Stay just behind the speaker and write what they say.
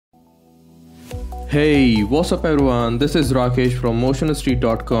Hey, what's up everyone? This is Rakesh from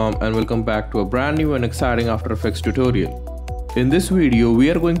motionstreet.com and welcome back to a brand new and exciting After Effects tutorial. In this video, we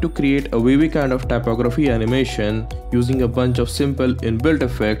are going to create a wavy kind of typography animation using a bunch of simple inbuilt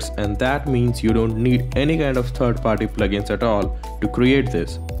effects, and that means you don't need any kind of third-party plugins at all to create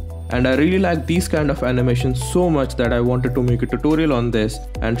this. And I really like these kind of animations so much that I wanted to make a tutorial on this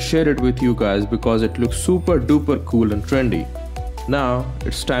and share it with you guys because it looks super duper cool and trendy. Now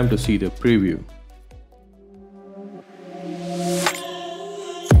it's time to see the preview.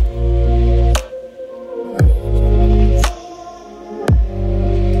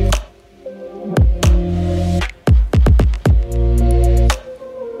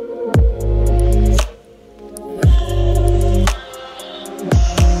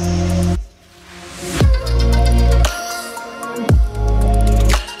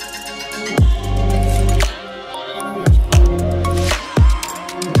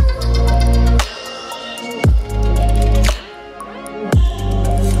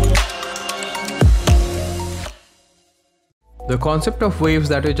 The concept of waves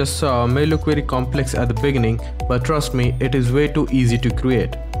that you just saw may look very complex at the beginning, but trust me, it is way too easy to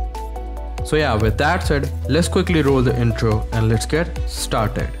create. So yeah, with that said, let's quickly roll the intro and let's get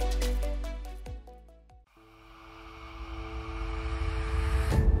started.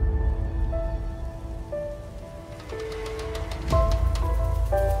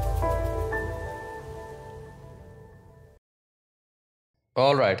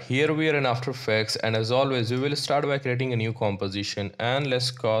 Alright, here we are in After Effects, and as always we will start by creating a new composition, and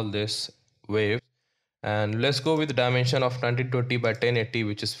let's call this wave, and let's go with the dimension of 1920 by 1080,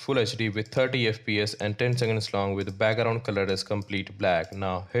 which is full HD with 30 fps and 10 seconds long with the background color as complete black.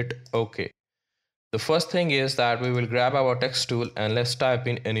 Now hit OK. The first thing is that we will grab our text tool and let's type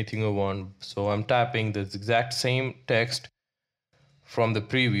in anything we want. So I'm typing this exact same text from the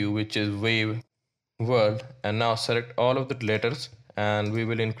preview, which is wave world, and now select all of the letters and we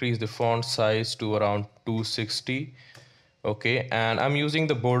will increase the font size to around 260. Okay, and I'm using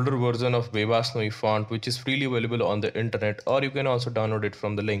the bolder version of Beba Snowy font, which is freely available on the internet, or you can also download it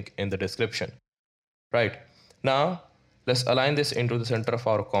from the link in the description. Right, now let's align this into the center of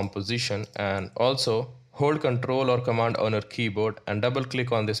our composition, and also hold Ctrl or Command on your keyboard and double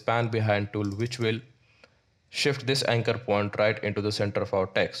click on this pan behind tool, which will shift this anchor point right into the center of our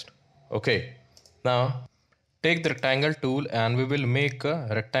text. Okay, now take the rectangle tool and we will make a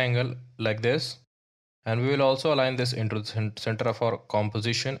rectangle like this, and we will also align this into the center of our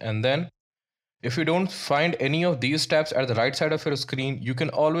composition. And then if you don't find any of these tabs at the right side of your screen, you can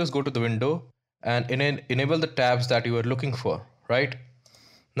always go to the window and enable the tabs that you are looking for. Right,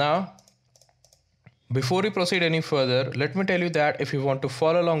 now before we proceed any further, let me tell you that if you want to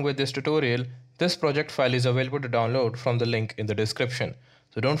follow along with this tutorial, this project file is available to download from the link in the description,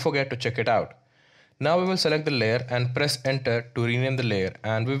 so don't forget to check it out. Now we will select the layer and press enter to rename the layer,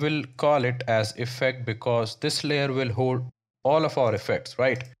 and we will call it as effect because this layer will hold all of our effects.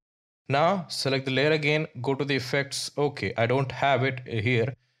 Right, now select the layer again, go to the effects. Okay, I don't have it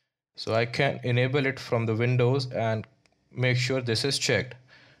here, so I can enable it from the windows and make sure this is checked.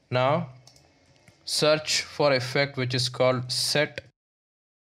 Now search for effect which is called set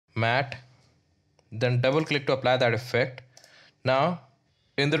matte, then double click to apply that effect. Now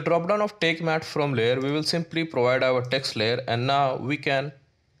in the drop down of take matte from layer, we will simply provide our text layer, and now we can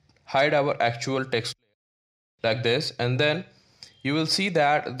hide our actual text like this, and then you will see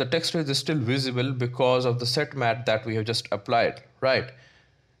that the text is still visible because of the set matte that we have just applied. Right,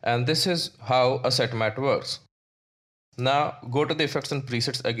 and this is how a set matte works. Now go to the effects and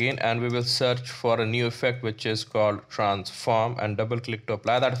presets again, and we will search for a new effect which is called transform, and double click to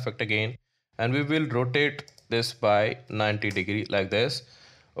apply that effect again, and we will rotate this by 90 degree like this.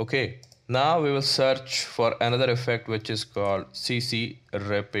 Okay, now we will search for another effect which is called CC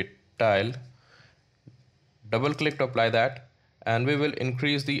Reptile. Double click to apply that, and we will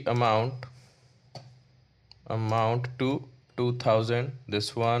increase the amount to 2000,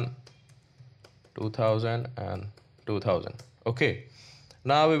 this one 2000 and 2000. Okay,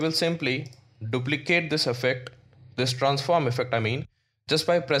 now we will simply duplicate this effect, this transform effect I mean, just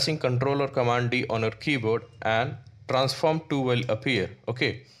by pressing Ctrl or Command D on your keyboard, and transform 2 will appear.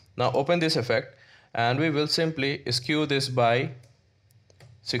 Okay, now open this effect and we will simply skew this by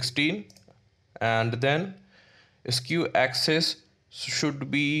 16, and then skew axis should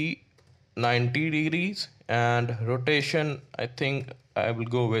be 90 degrees, and rotation I think I will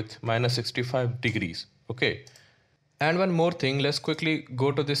go with -65 degrees. Okay, and one more thing, let's quickly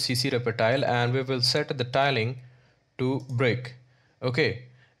go to this CC Reptile and we will set the tiling to brick. Okay,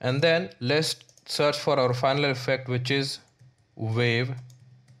 and then let's search for our final effect, which is wave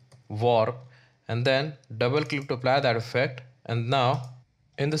warp, and then double click to apply that effect. And now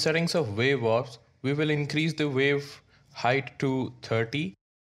in the settings of wave warps, we will increase the wave height to 30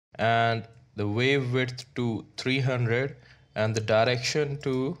 and the wave width to 300 and the direction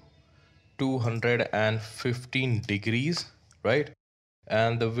to 215 degrees, right?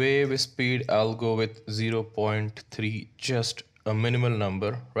 And the wave speed I'll go with 0.3, just a minimal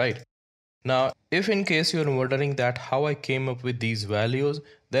number, right? Now, if in case you're wondering that how I came up with these values,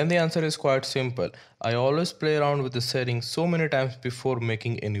 then the answer is quite simple. I always play around with the settings so many times before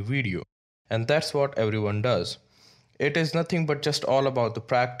making any video, and that's what everyone does. It is nothing but just all about the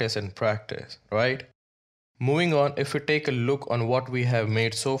practice and practice, right? Moving on, if we take a look on what we have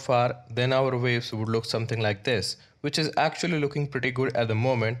made so far, then our waves would look something like this, which is actually looking pretty good at the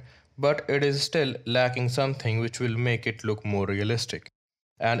moment, but it is still lacking something which will make it look more realistic.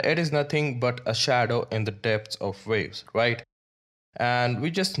 And it is nothing but a shadow in the depths of waves, right? And we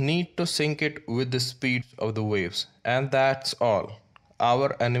just need to sync it with the speed of the waves, and that's all.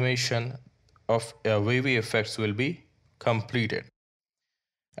 Our animation of wavy effects will be completed.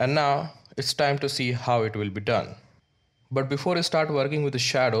 And now it's time to see how it will be done. But before we start working with the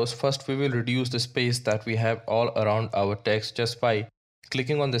shadows, first we will reduce the space that we have all around our text just by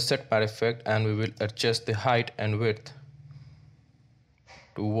clicking on the set matte effect, and we will adjust the height and width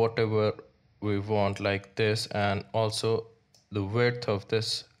to whatever we want, like this, and also the width of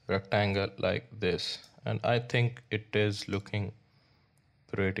this rectangle like this. And I think it is looking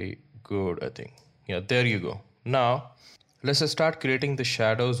pretty good, I think. Yeah, there you go. Now let's start creating the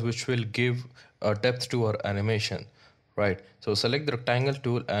shadows which will give a depth to our animation, right? So select the rectangle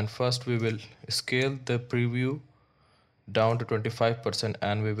tool, and first we will scale the preview down to 25%,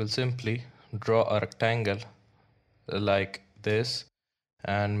 and we will simply draw a rectangle like this.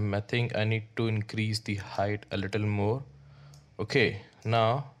 And I think I need to increase the height a little more. Okay,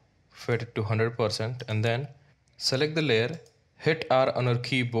 now fit it to 100%, and then select the layer, hit R on our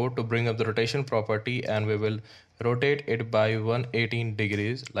keyboard to bring up the rotation property, and we will rotate it by 118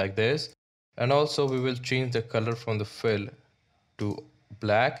 degrees like this. And also we will change the color from the fill to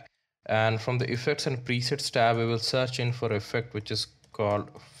black, and from the effects and presets tab we will search in for effect which is called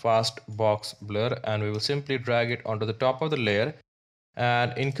fast box blur, and we will simply drag it onto the top of the layer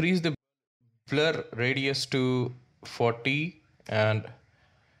and increase the blur radius to 40, and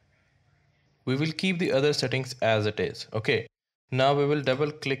we will keep the other settings as it is. Okay, now we will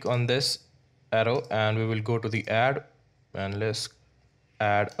double click on this arrow and we will go to the add, and let's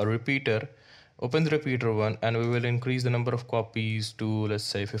add a repeater. Open the repeater one, and we will increase the number of copies to, let's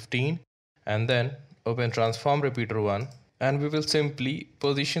say, 15, and then open transform repeater one, and we will simply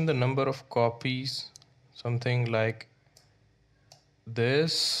position the number of copies something like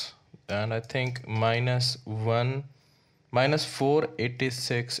this. And I think -1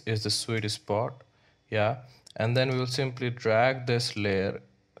 -486 is the sweet spot. Yeah, and then we will simply drag this layer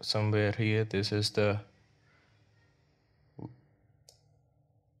somewhere here. This is the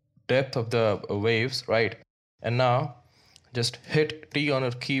depth of the waves, right? And now just hit T on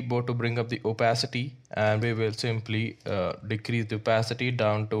your keyboard to bring up the opacity, and we will simply decrease the opacity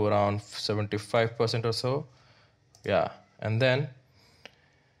down to around 75% or so. Yeah, and then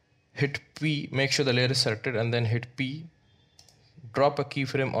hit P, make sure the layer is selected, and then hit P, drop a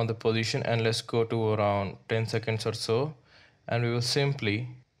keyframe on the position, and let's go to around 10 seconds or so, and we will simply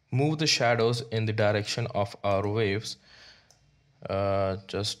move the shadows in the direction of our waves,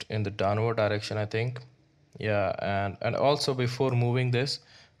 just in the downward direction, I think. Yeah, and also before moving this,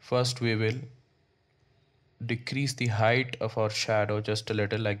 first we will decrease the height of our shadow just a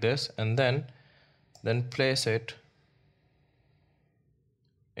little like this, and then place it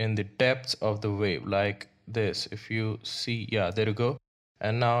in the depths of the wave like this. If you see, yeah, there you go.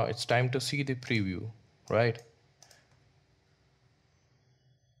 And now it's time to see the preview, right?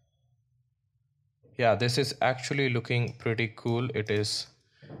 Yeah, this is actually looking pretty cool. It is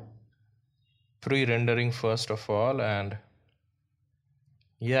pre-rendering first of all, and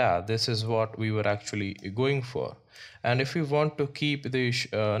yeah, this is what we were actually going for. And if you want to keep the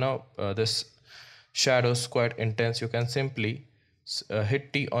this shadows quite intense, you can simply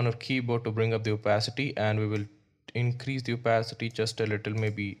hit T on your keyboard to bring up the opacity, and we will increase the opacity just a little,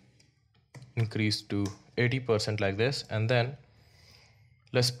 maybe increase to 80% like this, and then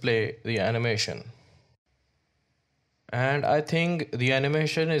let's play the animation. And I think the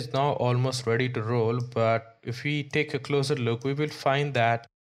animation is now almost ready to roll, but if we take a closer look, we will find that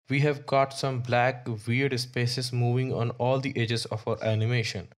we have got some black weird spaces moving on all the edges of our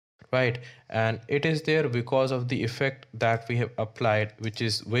animation, right? And it is there because of the effect that we have applied, which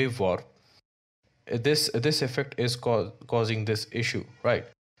is wave warp. This effect is causing this issue, right?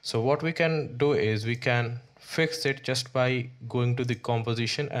 So what we can do is we can fix it just by going to the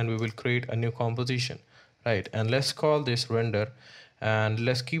composition, and we will create a new composition, right? And let's call this render, and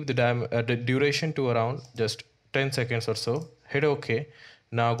let's keep the duration to around just 10 seconds or so. Hit OK.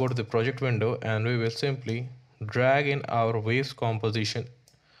 Now go to the project window, and we will simply drag in our waves composition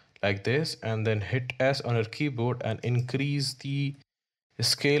like this, and then hit S on your keyboard and increase the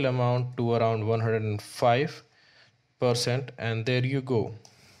scale amount to around 105%, and there you go.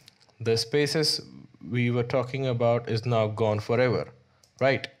 The spaces we were talking about is now gone forever,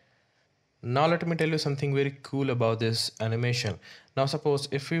 right? Now let me tell you something very cool about this animation. Now suppose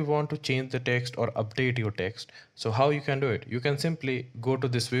if we want to change the text or update your text, so how you can do it? You can simply go to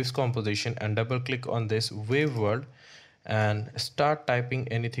this waves composition and double click on this wave world and start typing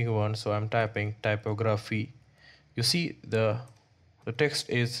anything you want. So I'm typing typography. You see the text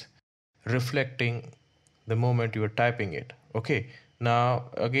is reflecting the moment you are typing it. Okay, now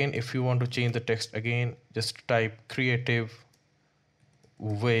again, if you want to change the text again, just type creative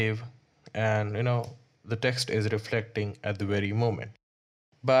wave, and the text is reflecting at the very moment.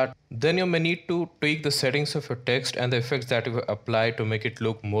 But then you may need to tweak the settings of your text and the effects that you apply to make it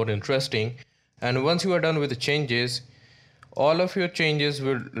look more interesting. And once you are done with the changes, all of your changes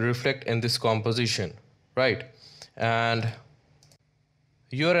will reflect in this composition, right? And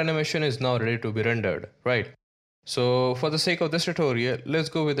your animation is now ready to be rendered, right? So for the sake of this tutorial, let's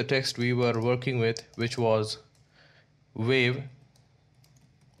go with the text we were working with, which was wave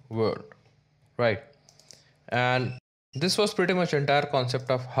world, right? And this was pretty much entire concept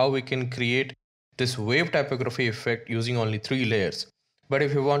of how we can create this wave typography effect using only 3 layers. But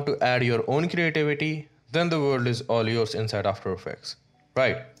if you want to add your own creativity, then the world is all yours inside After Effects,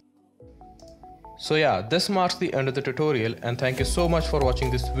 right? So yeah, this marks the end of the tutorial, and thank you so much for watching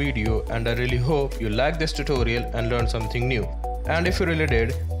this video, and I really hope you liked this tutorial and learned something new. And if you really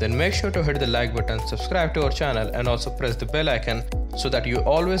did, then make sure to hit the like button, subscribe to our channel, and also press the bell icon so that you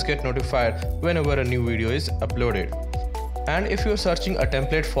always get notified whenever a new video is uploaded. And if you're searching a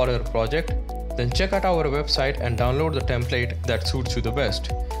template for your project, then check out our website and download the template that suits you the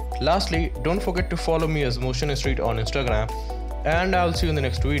best. Lastly, don't forget to follow me as Motion Street on Instagram, and I'll see you in the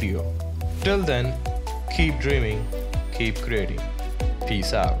next video. Till then, keep dreaming, keep creating.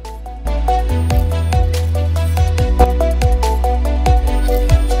 Peace out.